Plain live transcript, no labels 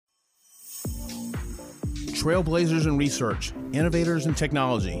trailblazers in research, innovators in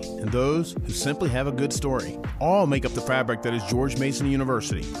technology, and those who simply have a good story. All make up the fabric that is George Mason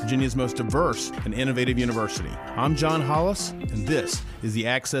University, Virginia's most diverse and innovative university. I'm John Hollis, and this is the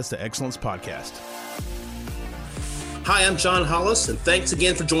Access to Excellence podcast. Hi, I'm John Hollis, and thanks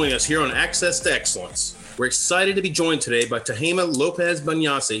again for joining us here on Access to Excellence. We're excited to be joined today by Tehama Lopez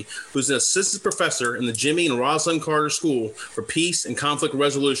Banyasi, who's an assistant professor in the Jimmy and Rosalind Carter School for Peace and Conflict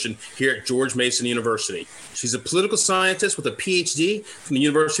Resolution here at George Mason University. She's a political scientist with a PhD from the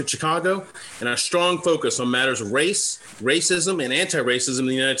University of Chicago and a strong focus on matters of race, racism, and anti-racism in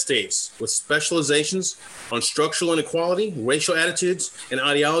the United States, with specializations on structural inequality, racial attitudes and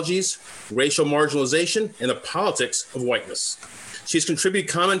ideologies, racial marginalization, and the politics of whiteness. She's contributed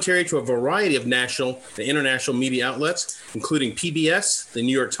commentary to a variety of national and international media outlets, including PBS, the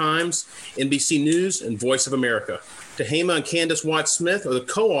New York Times, NBC News, and Voice of America. Tehama and Candace Watts Smith are the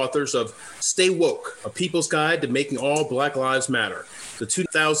co-authors of Stay Woke, A People's Guide to Making All Black Lives Matter, the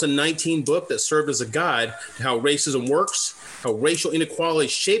 2019 book that served as a guide to how racism works, how racial inequality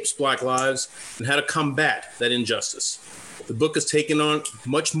shapes Black lives, and how to combat that injustice. The book has taken on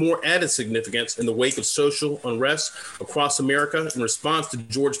much more added significance in the wake of social unrest across America in response to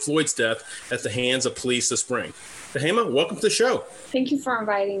George Floyd's death at the hands of police this spring. Tehama, welcome to the show. Thank you for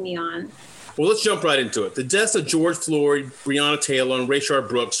inviting me on. Well, let's jump right into it. The deaths of George Floyd, Breonna Taylor, and Rayshard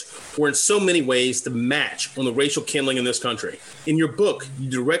Brooks were in so many ways the match on the racial kindling in this country. In your book, you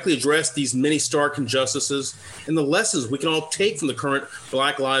directly address these many stark injustices and the lessons we can all take from the current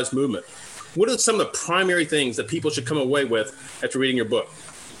Black Lives Movement. What are some of the primary things that people should come away with after reading your book?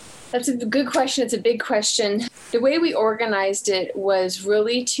 That's a good question. It's a big question. The way we organized it was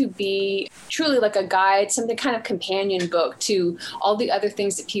really to be truly like a guide, something kind of companion book to all the other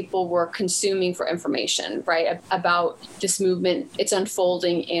things that people were consuming for information, right, about this movement, its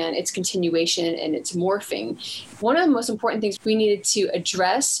unfolding and its continuation and its morphing. One of the most important things we needed to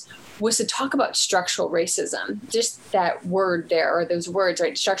address was to talk about structural racism. Just that word there, or those words,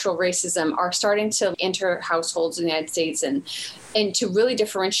 right? Structural racism are starting to enter households in the United States and to really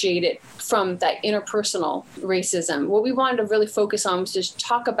differentiate it from that interpersonal racism. What we wanted to really focus on was to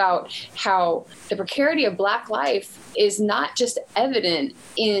talk about how the precarity of Black life is not just evident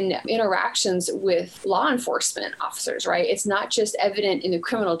in interactions with law enforcement officers, right? It's not just evident in the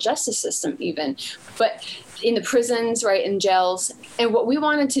criminal justice system even, but in the prisons, right, in jails. And what we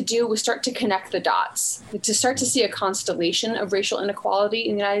wanted to do was start to connect the dots, to start to see a constellation of racial inequality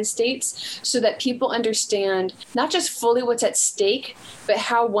in the United States so that people understand not just fully what's at stake, but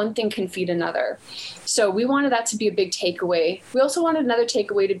how one thing can feed another. So we wanted that to be a big takeaway. We also wanted another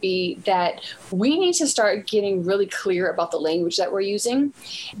takeaway to be that we need to start getting really clear about the language that we're using.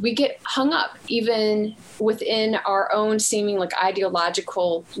 We get hung up even within our own seeming like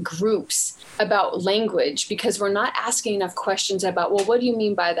ideological groups about language because we're not asking enough questions about, well, what do you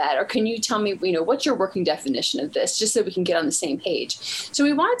mean by that? Or can you tell me, what's your working definition of this, just so we can get on the same page. So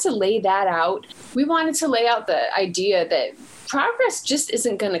we wanted to lay that out. We wanted to lay out the idea that progress just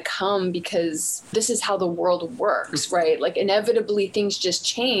isn't going to come because this is how the world works, right? Like inevitably things just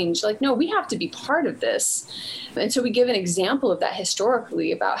change. Like, no, we have to be part of this. And so we give an example of that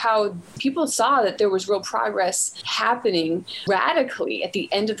historically about how people saw that there was real progress happening radically at the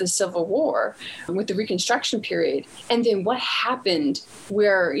end of the Civil War with the Reconstruction period. And then what happened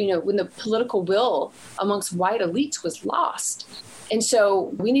where, when the political will amongst white elites was lost. And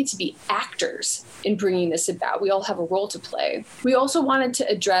so we need to be actors in bringing this about. We all have a role to play. We also wanted to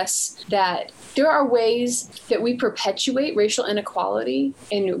address that there are ways that we perpetuate racial inequality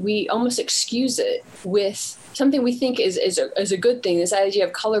and we almost excuse it with something we think is a good thing, this idea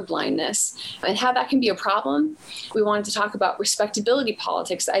of colorblindness and how that can be a problem. We wanted to talk about respectability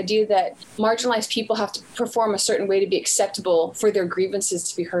politics, the idea that marginalized people have to perform a certain way to be acceptable for their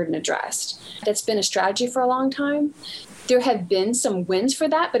grievances to be heard and addressed. That's been a strategy for a long time. There have been some wins for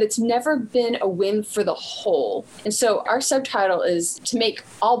that, but it's never been a win for the whole. And so our subtitle is to make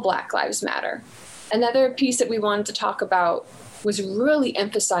all Black lives matter. Another piece that we wanted to talk about was really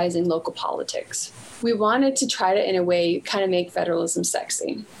emphasizing local politics. We wanted to try to, in a way, kind of make federalism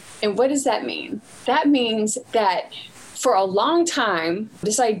sexy. And what does that mean? That means that for a long time,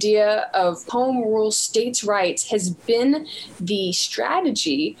 this idea of home rule states' rights has been the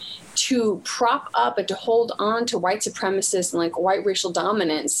strategy to prop up and to hold on to white supremacists and like white racial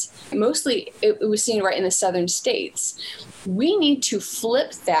dominance. Mostly it was seen right in the southern states. We need to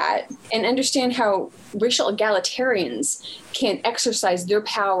flip that and understand how racial egalitarians can exercise their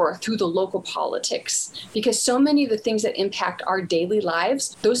power through the local politics, because so many of the things that impact our daily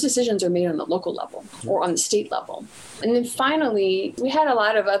lives, those decisions are made on the local level or on the state level. And then finally, we had a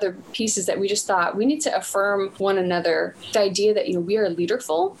lot of other pieces that we just thought we need to affirm one another. The idea that, we are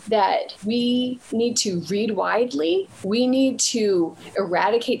leaderful, that we need to read widely, we need to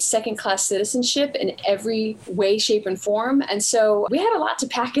eradicate second-class citizenship in every way, shape, and form. And so we had a lot to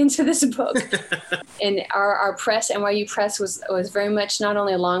pack into this book. And our press, NYU Press, was very much not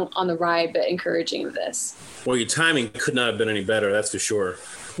only along on the ride, but encouraging of this. Well, your timing could not have been any better, that's for sure.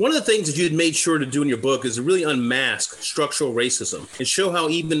 One of the things that you had made sure to do in your book is to really unmask structural racism and show how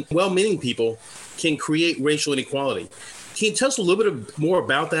even well-meaning people can create racial inequality. Can you tell us a little bit more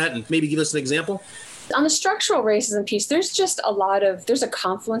about that and maybe give us an example? On the structural racism piece, there's a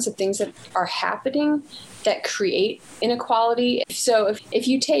confluence of things that are happening that create inequality. So if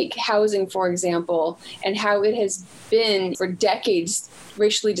you take housing, for example, and how it has been for decades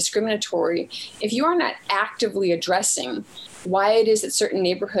racially discriminatory, if you are not actively addressing why it is that certain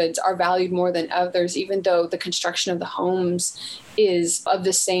neighborhoods are valued more than others, even though the construction of the homes is of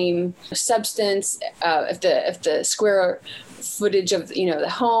the same substance, if the square footage of the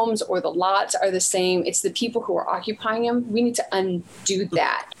homes or the lots are the same, it's the people who are occupying them. We need to undo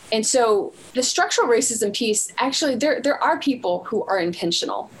that. And so the structural racism piece, actually, there are people who are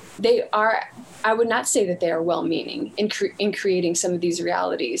intentional. They are, I would not say that they are well-meaning in creating some of these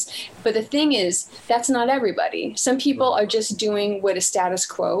realities. But the thing is, that's not everybody. Some people are just doing what is status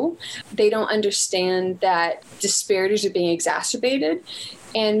quo. They don't understand that disparities are being exacerbated,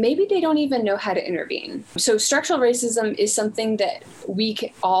 and maybe they don't even know how to intervene. So structural racism is something that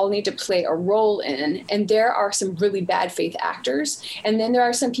we all need to play a role in. And there are some really bad faith actors. And then there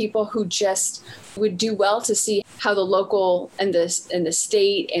are some people who just would do well to see how the local and the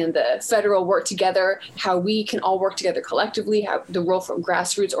state and the federal work together, how we can all work together collectively, how the role from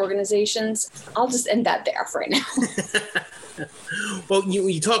grassroots organizations. I'll just end that there for right now. Well,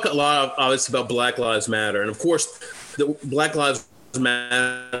 you talk a lot, obviously, about Black Lives Matter. And of course, the Black Lives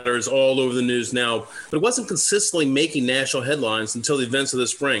Matter is all over the news now, but it wasn't consistently making national headlines until the events of the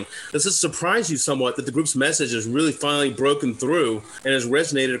spring. Does this surprise you somewhat that the group's message has really finally broken through and has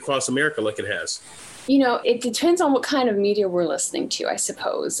resonated across America like it has? It depends on what kind of media we're listening to, I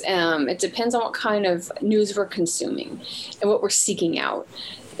suppose. It depends on what kind of news we're consuming and what we're seeking out.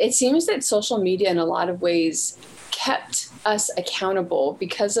 It seems that social media in a lot of ways kept us accountable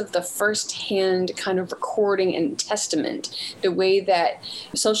because of the firsthand kind of recording and testament, the way that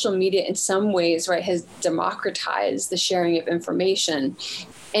social media in some ways, right, has democratized the sharing of information.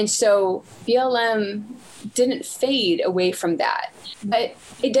 And so BLM didn't fade away from that. But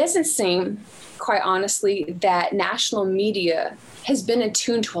it doesn't seem, quite honestly, that national media has been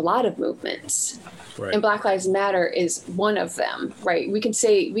attuned to a lot of movements. Right. And Black Lives Matter is one of them, right? We can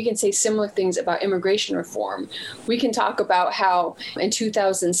say similar things about immigration reform. We can talk about how in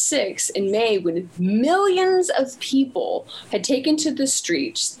 2006, in May, when millions of people had taken to the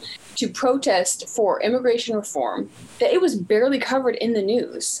streets to protest for immigration reform, that it was barely covered in the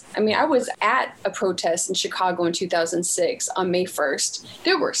news. I mean, I was at a protest in Chicago in 2006 on May 1st.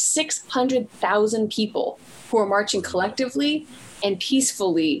 There were 600,000 people who were marching collectively and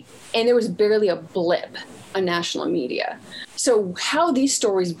peacefully, and there was barely a blip on national media. So how these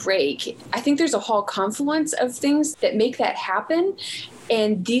stories break, I think there's a whole confluence of things that make that happen.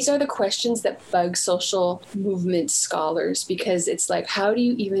 And these are the questions that bug social movement scholars, because it's like, how do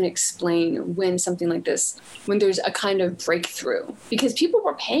you even explain when something like this, when there's a kind of breakthrough? Because people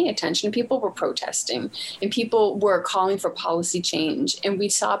were paying attention, people were protesting, and people were calling for policy change. And we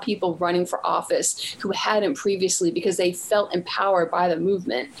saw people running for office who hadn't previously because they felt empowered by the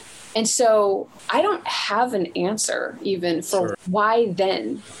movement. And so I don't have an answer even for why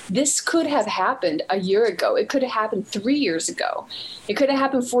then. This could have happened a year ago. It could have happened 3 years ago. It could have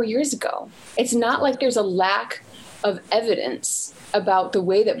happened 4 years ago. It's not like there's a lack of evidence about the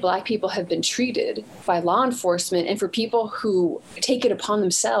way that Black people have been treated by law enforcement and for people who take it upon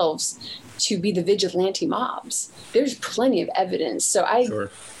themselves to be the vigilante mobs. There's plenty of evidence. So I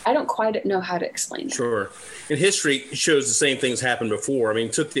don't quite know how to explain that. Sure. And history shows the same things happened before. I mean,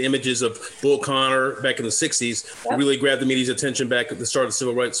 took the images of Bull Connor back in the 60s to really grab the media's attention back at the start of the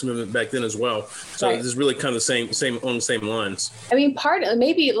civil rights movement back then as well. So this is really kind of the same on the same lines. I mean,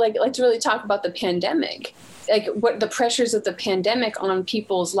 maybe like to really talk about the pandemic, like what the pressures of the pandemic on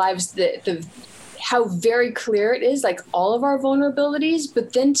people's lives, the how very clear it is, like all of our vulnerabilities,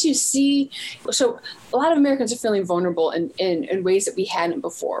 but then to see, so a lot of Americans are feeling vulnerable in ways that we hadn't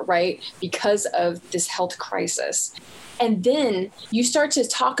before, right? Because of this health crisis. And then you start to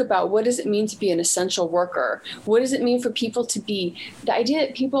talk about what does it mean to be an essential worker? What does it mean for people to be, the idea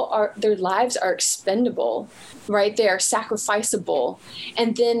that people are, their lives are expendable, right? They are sacrificable.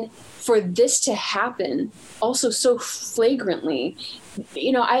 And then for this to happen also so flagrantly,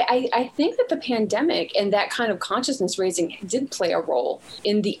 you know, I think that the pandemic and that kind of consciousness raising did play a role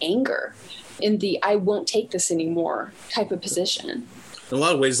in the anger, in the I won't take this anymore type of position. In a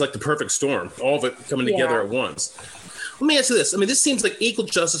lot of ways, like the perfect storm, all of it coming together at once. Let me ask you this. I mean, this seems like equal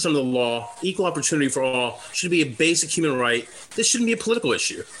justice under the law, equal opportunity for all should be a basic human right. This shouldn't be a political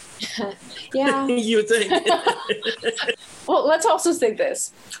issue. Yeah. You would think. Well, let's also say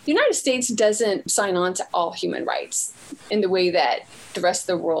this. The United States doesn't sign on to all human rights in the way that the rest of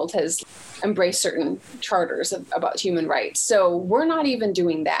the world has embraced certain charters about human rights. So we're not even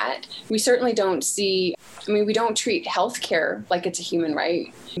doing that. We certainly don't see, I mean, we don't treat healthcare like it's a human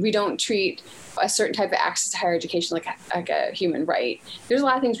right. We don't treat a certain type of access to higher education like a human right. There's a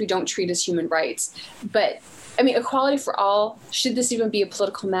lot of things we don't treat as human rights. But I mean, equality for all, should this even be a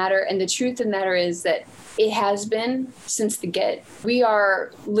political matter? And the truth of the matter is that it has been since the get. We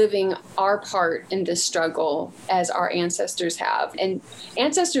are living our part in this struggle as our ancestors have, and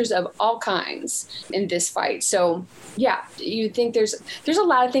ancestors of all kinds in this fight. So yeah, you think there's a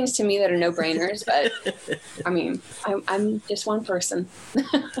lot of things to me that are no-brainers, but I mean, I'm just one person.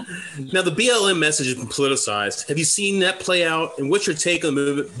 Now, the BLM message has been politicized. Have you seen that play out? And what's your take on the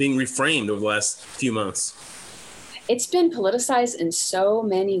movement being reframed over the last few months? It's been politicized in so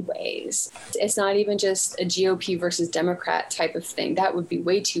many ways. It's not even just a GOP versus Democrat type of thing. That would be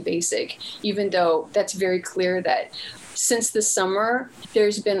way too basic, even though that's very clear that since the summer, there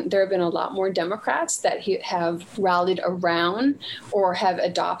have been a lot more Democrats that have rallied around or have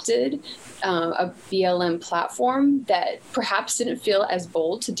adopted a BLM platform that perhaps didn't feel as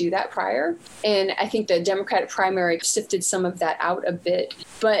bold to do that prior. And I think the Democratic primary sifted some of that out a bit.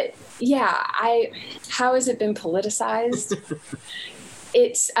 But yeah, how has it been politicized?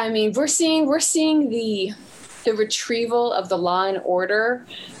 I mean, we're seeing the retrieval of the law and order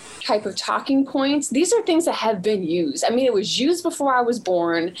type of talking points. These are things that have been used. I mean, it was used before I was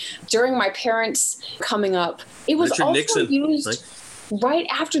born, during my parents coming up. It was Richard also Nixon, used right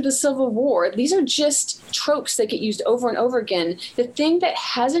after the Civil War. These are just tropes that get used over and over again. The thing that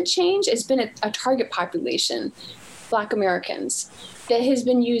hasn't changed has been a target population, Black Americans, that has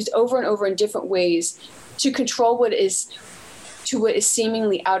been used over and over in different ways to control what is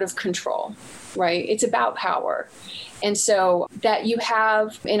seemingly out of control, right? It's about power. And so that you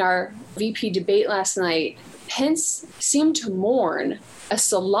have in our VP debate last night, Pence seemed to mourn a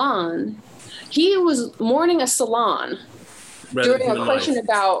salon. He was mourning a salon during a question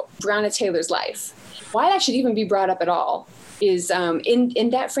about Breonna Taylor's life. Why that should even be brought up at all is in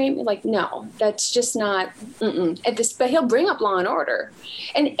that frame, like, no, that's just not, but he'll bring up law and order.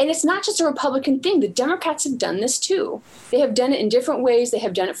 And it's not just a Republican thing. The Democrats have done this too. They have done it in different ways. They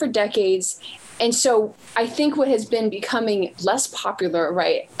have done it for decades. And so I think what has been becoming less popular,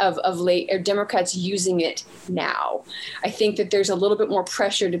 right, of late are Democrats using it now. I think that there's a little bit more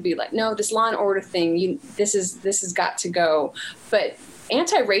pressure to be like, no, this law and order thing, this has got to go. But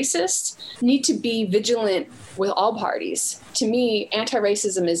anti-racists need to be vigilant with all parties. To me,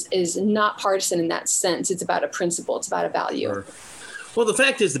 anti-racism is not partisan in that sense. It's about a principle. It's about a value. Sure. Well, the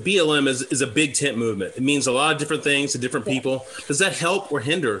fact is the BLM is a big tent movement. It means a lot of different things to different people. Does that help or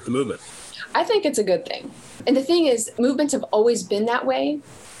hinder the movement? I think it's a good thing. And the thing is, movements have always been that way,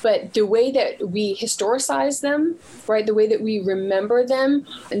 but the way that we historicize them, right, the way that we remember them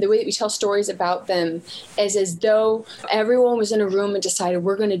and the way that we tell stories about them is as though everyone was in a room and decided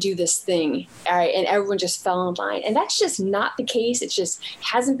we're going to do this thing, all right, and everyone just fell in line. And that's just not the case. It just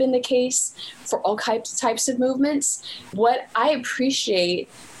hasn't been the case for all types of movements. What I appreciate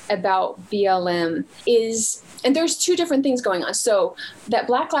about BLM is, and there's two different things going on. So that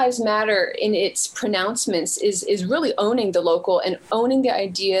Black Lives Matter in its pronouncements is really owning the local and owning the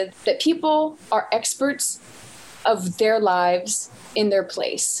idea that people are experts of their lives in their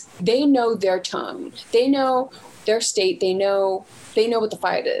place. They know their tone. They know their state. They know what the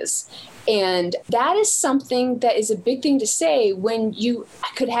fight is. And that is something that is a big thing to say when you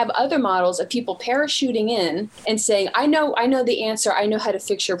could have other models of people parachuting in and saying, I know the answer. I know how to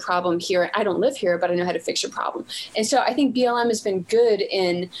fix your problem here. I don't live here, but I know how to fix your problem. And so I think BLM has been good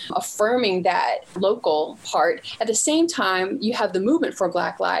in affirming that local part. At the same time, you have the movement for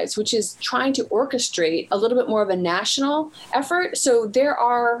Black Lives, which is trying to orchestrate a little bit more of a national effort. So there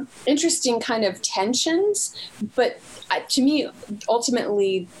are interesting kind of tensions, but to me,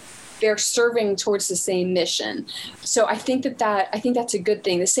 ultimately, they're serving towards the same mission. So I think that's a good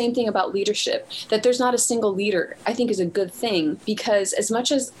thing. The same thing about leadership, that there's not a single leader, I think is a good thing, because as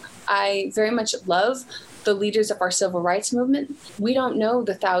much as I very much love the leaders of our civil rights movement, we don't know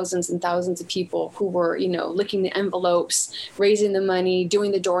the thousands and thousands of people who were, licking the envelopes, raising the money,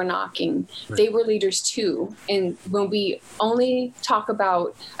 doing the door knocking. Right. They were leaders too. And when we only talk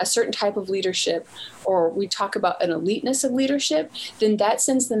about a certain type of leadership, or we talk about an eliteness of leadership, then that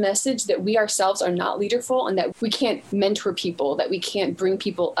sends the message that we ourselves are not leaderful and that we can't mentor people, that we can't bring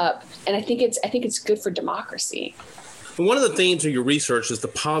people up. And I think it's good for democracy. And one of the themes of your research is the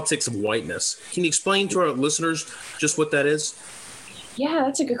politics of whiteness. Can you explain to our listeners just what that is? Yeah,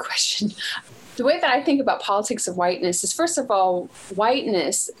 that's a good question. The way that I think about politics of whiteness is, first of all,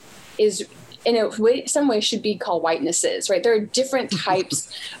 whiteness is, in a way, some ways should be called whitenesses, right? There are different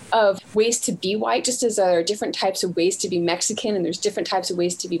types of ways to be white, just as there are different types of ways to be Mexican, and there's different types of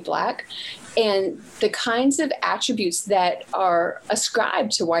ways to be Black. And the kinds of attributes that are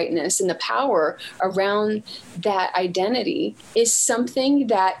ascribed to whiteness and the power around that identity is something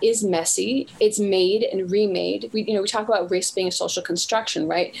that is messy. It's made and remade. We talk about race being a social construction,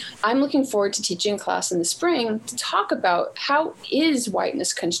 right? I'm looking forward to teaching a class in the spring to talk about how is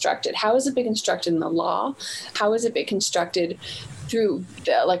whiteness constructed? How has it been constructed in the law? How has it been constructed through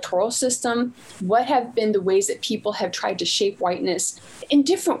the electoral system? What have been the ways that people have tried to shape whiteness in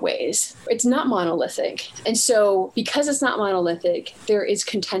different ways? It's not monolithic. And so because it's not monolithic, there is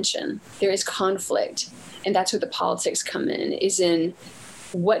contention, there is conflict. And that's where the politics come in, is in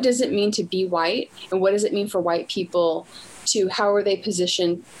what does it mean to be white? And what does it mean for white people to, how are they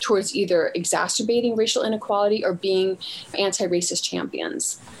positioned towards either exacerbating racial inequality or being anti-racist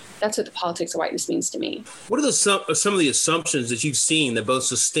champions? That's what the politics of whiteness means to me. What are some of the assumptions that you've seen that both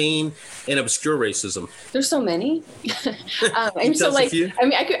sustain and obscure racism? There's so many.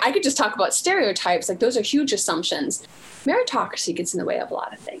 I could just talk about stereotypes. Like, those are huge assumptions. Meritocracy gets in the way of a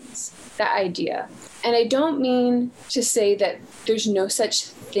lot of things, that idea. And I don't mean to say that there's no such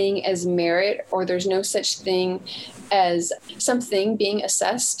thing as merit, or there's no such thing as something being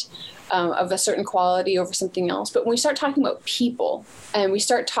assessed of a certain quality over something else. But when we start talking about people and we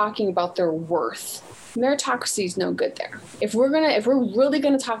start talking about their worth, meritocracy is no good there. If we're really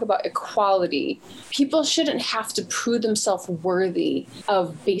gonna talk about equality, people shouldn't have to prove themselves worthy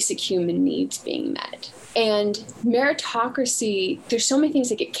of basic human needs being met. And meritocracy, there's so many things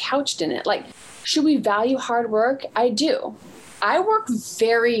that get couched in it. Like, should we value hard work? I do. I work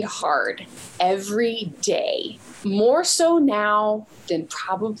very hard every day, more so now than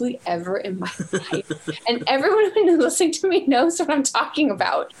probably ever in my life. And everyone who's listening to me knows what I'm talking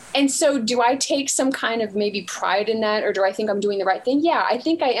about. And so do I take some kind of maybe pride in that, or do I think I'm doing the right thing? Yeah, I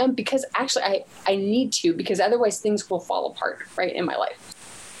think I am, because actually I need to, because otherwise things will fall apart, right, in my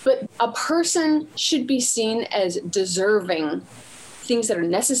life. But a person should be seen as deserving things that are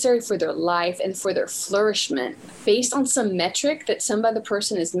necessary for their life and for their flourishment based on some metric that some other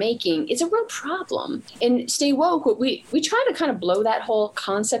person is making. It's a real problem. And Stay Woke, we try to kind of blow that whole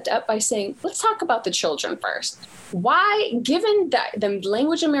concept up by saying, let's talk about the children first. Why, given the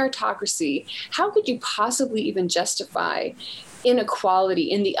language of meritocracy, how could you possibly even justify inequality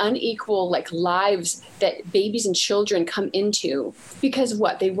in the unequal lives that babies and children come into because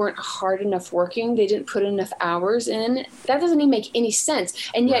they weren't hard enough working, they didn't put enough hours in? That doesn't even make any sense.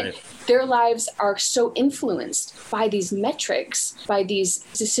 And yet right. Their lives are so influenced by these metrics, by these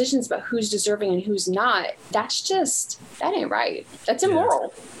decisions about who's deserving and who's not. That ain't right. That's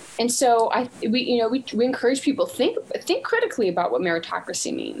immoral. Yeah. And so we encourage people think critically about what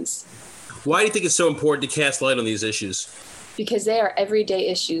meritocracy means. Why do you think it's so important to cast light on these issues? Because they are everyday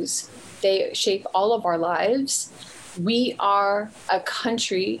issues. They shape all of our lives. We are a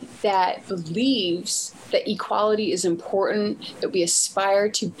country that believes that equality is important, that we aspire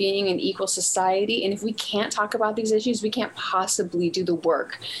to being an equal society. And if we can't talk about these issues, we can't possibly do the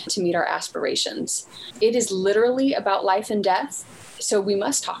work to meet our aspirations. It is literally about life and death. So we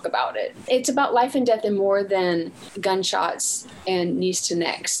must talk about it. It's about life and death and more than gunshots and knees to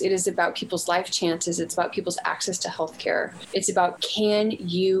necks. It is about people's life chances. It's about people's access to healthcare. It's about, can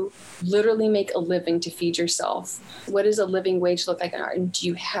you literally make a living to feed yourself? What does a living wage look like in art? And do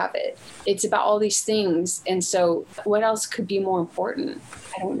you have it? It's about all these things. And so what else could be more important?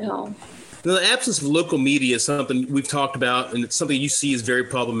 I don't know. Now, the absence of local media is something we've talked about, and it's something you see is very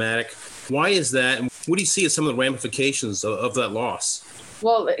problematic. Why is that? And what do you see as some of the ramifications of that loss?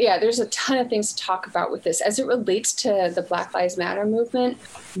 Well, yeah, there's a ton of things to talk about with this. As it relates to the Black Lives Matter movement,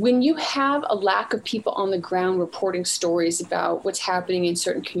 when you have a lack of people on the ground reporting stories about what's happening in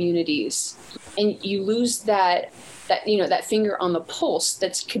certain communities, and you lose that finger on the pulse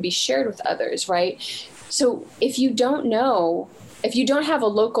that could be shared with others, right? So if you don't have a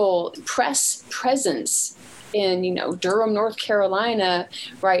local press presence in, Durham, North Carolina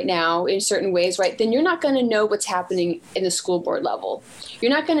right now in certain ways, right, then you're not going to know what's happening in the school board level.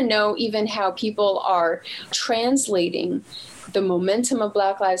 You're not going to know even how people are translating the momentum of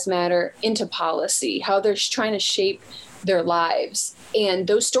Black Lives Matter into policy, how they're trying to shape their lives. And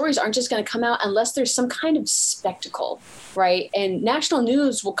those stories aren't just going to come out unless there's some kind of spectacle, right? And national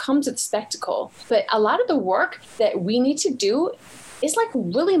news will come to the spectacle. But a lot of the work that we need to do is like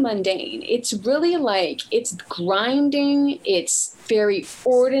really mundane. It's really like, it's grinding, it's very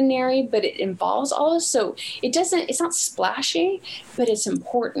ordinary, but it involves all this. So it's not splashy, but it's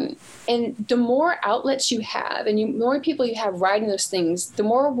important. And the more outlets you have and the more people you have writing those things, the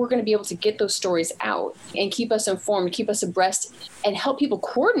more we're going to be able to get those stories out and keep us informed, keep us abreast, and help people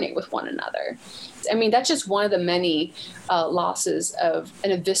coordinate with one another. I mean, that's just one of the many losses of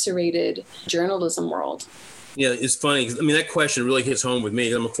an eviscerated journalism world. Yeah, it's funny. I mean, that question really hits home with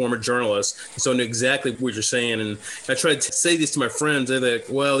me. I'm a former journalist, so I know exactly what you're saying. And I try to say this to my friends. They're like,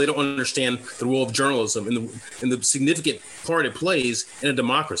 well, they don't understand the role of journalism and the significant part it plays in a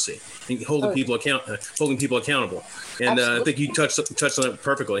democracy and holding people accountable. And I think you touched on it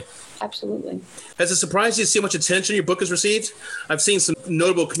perfectly. Absolutely. Has it surprised you to see how much attention your book has received? I've seen some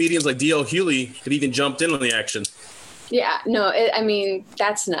notable comedians like D.L. Hewley have even jumped in on the action. Yeah, no,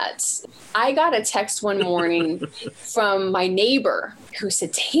 that's nuts. I got a text one morning from my neighbor who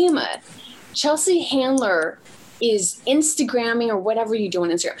said, Tahima, Chelsea Handler is Instagramming or whatever you do on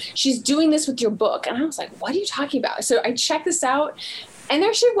Instagram. She's doing this with your book. And I was like, what are you talking about? So I checked this out. And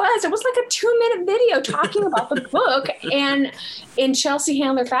there she was. It was like a 2-minute video talking about the book and in Chelsea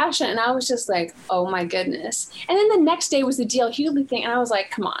Handler fashion. And I was just like, oh my goodness. And then the next day was the D.L. Hewley thing. And I was like,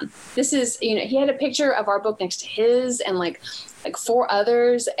 come on, this is, he had a picture of our book next to his and like 4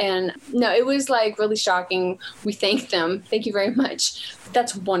 others. And no, it was like really shocking. We thank them. Thank you very much.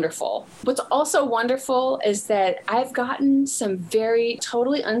 That's wonderful. What's also wonderful is that I've gotten some very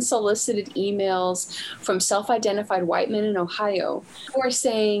totally unsolicited emails from self-identified white men in Ohio who are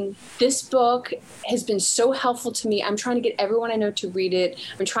saying, this book has been so helpful to me. I'm trying to get everyone I know to read it.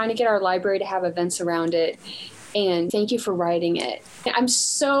 I'm trying to get our library to have events around it. And thank you for writing it. I'm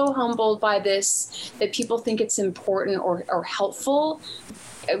so humbled by this, that people think it's important or helpful.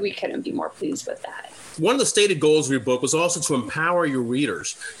 We couldn't be more pleased with that. One of the stated goals of your book was also to empower your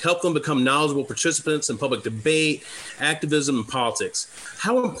readers, help them become knowledgeable participants in public debate, activism, and politics.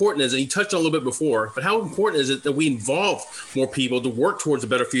 How important is it? You touched on it a little bit before, but how important is it that we involve more people to work towards a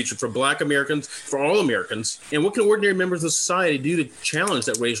better future for Black Americans, for all Americans? And what can ordinary members of society do to challenge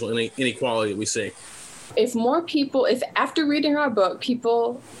that racial inequality that we see? If after reading our book,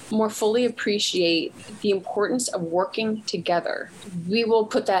 people more fully appreciate the importance of working together, we will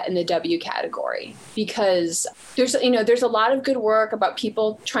put that in the W category, because there's a lot of good work about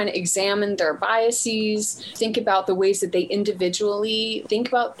people trying to examine their biases, think about the ways that they individually think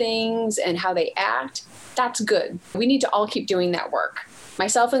about things and how they act. That's good. We need to all keep doing that work,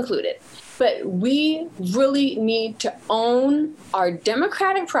 myself included. But we really need to own our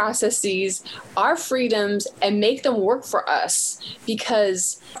democratic processes, our freedoms, and make them work for us,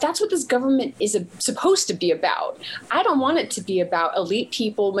 because that's what this government is supposed to be about. I don't want it to be about elite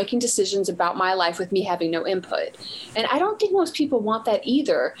people making decisions about my life with me having no input. And I don't think most people want that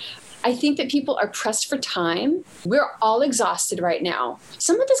either. I think that people are pressed for time. We're all exhausted right now.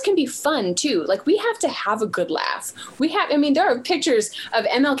 Some of this can be fun too. Like, we have to have a good laugh. There are pictures of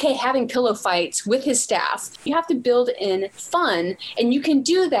MLK having pillow fights with his staff. You have to build in fun, and you can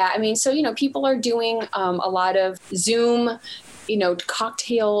do that. People are doing a lot of Zoom,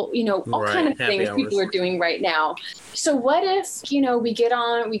 cocktail, all kind of things people are doing right now. So what if, we get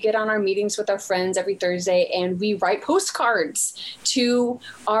on our meetings with our friends every Thursday and we write postcards to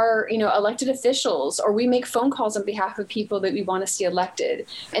our, elected officials, or we make phone calls on behalf of people that we want to see elected.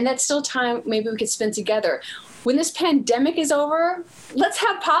 And that's still time maybe we could spend together. when this pandemic is over, let's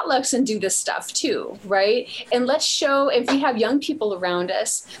have potlucks and do this stuff too, right? And let's show, if we have young people around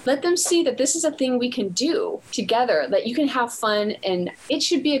us, let them see that this is a thing we can do together, that you can have fun, and it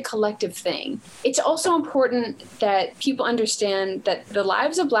should be a collective thing. It's also important that people understand that the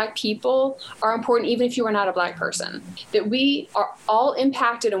lives of Black people are important even if you are not a Black person, that we are all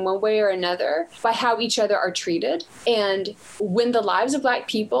impacted in one way or another by how each other are treated. And when the lives of Black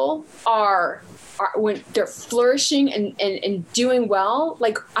people are when they're flourishing and doing well,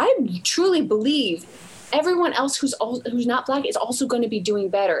 like, I truly believe everyone else who's not Black is also going to be doing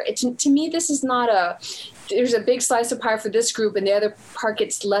better. To me, this is not there's a big slice of pie for this group and the other part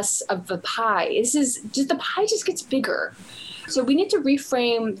gets less of the pie. This is just, the pie just gets bigger. So we need to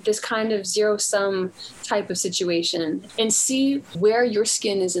reframe this kind of zero-sum type of situation and see where your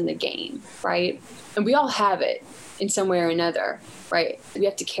skin is in the game, right? And we all have it in some way or another, right? We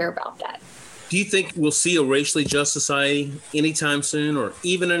have to care about that. Do you think we'll see a racially just society anytime soon, or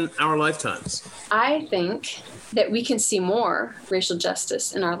even in our lifetimes? I think that we can see more racial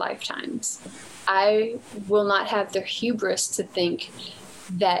justice in our lifetimes. I will not have the hubris to think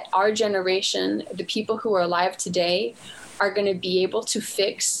that our generation, the people who are alive today, are going to be able to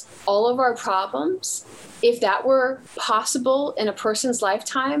fix all of our problems. If that were possible in a person's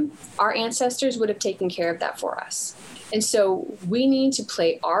lifetime, our ancestors would have taken care of that for us. And so we need to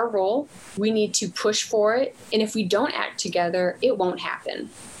play our role. We need to push for it. And if we don't act together, it won't happen.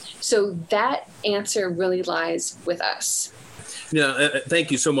 So that answer really lies with us. Yeah,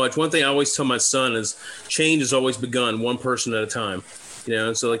 thank you so much. One thing I always tell my son is change has always begun one person at a time. You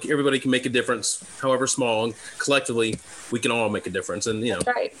know, so like everybody can make a difference, however small, and collectively we can all make a difference. And, you know,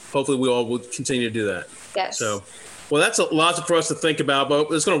 right. Hopefully we all will continue to do that. Yes. So, well, that's a lot for us to think about,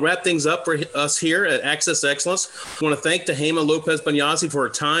 but it's going to wrap things up for us here at Access Excellence. I want to thank Tehama Lopez Banyasi for her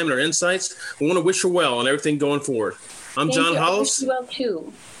time and her insights. We want to wish her well on everything going forward. I'm John Hollis. I wish you well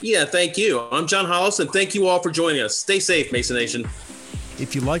too. Yeah, thank you. I'm John Hollis, and thank you all for joining us. Stay safe, Mason Nation.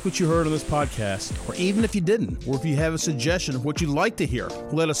 If you like what you heard on this podcast, or even if you didn't, or if you have a suggestion of what you'd like to hear,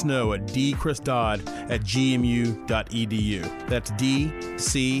 let us know at dchrisdodd@gmu.edu. That's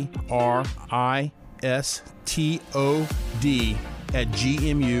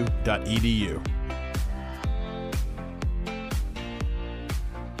DCRISTOD@gmu.edu.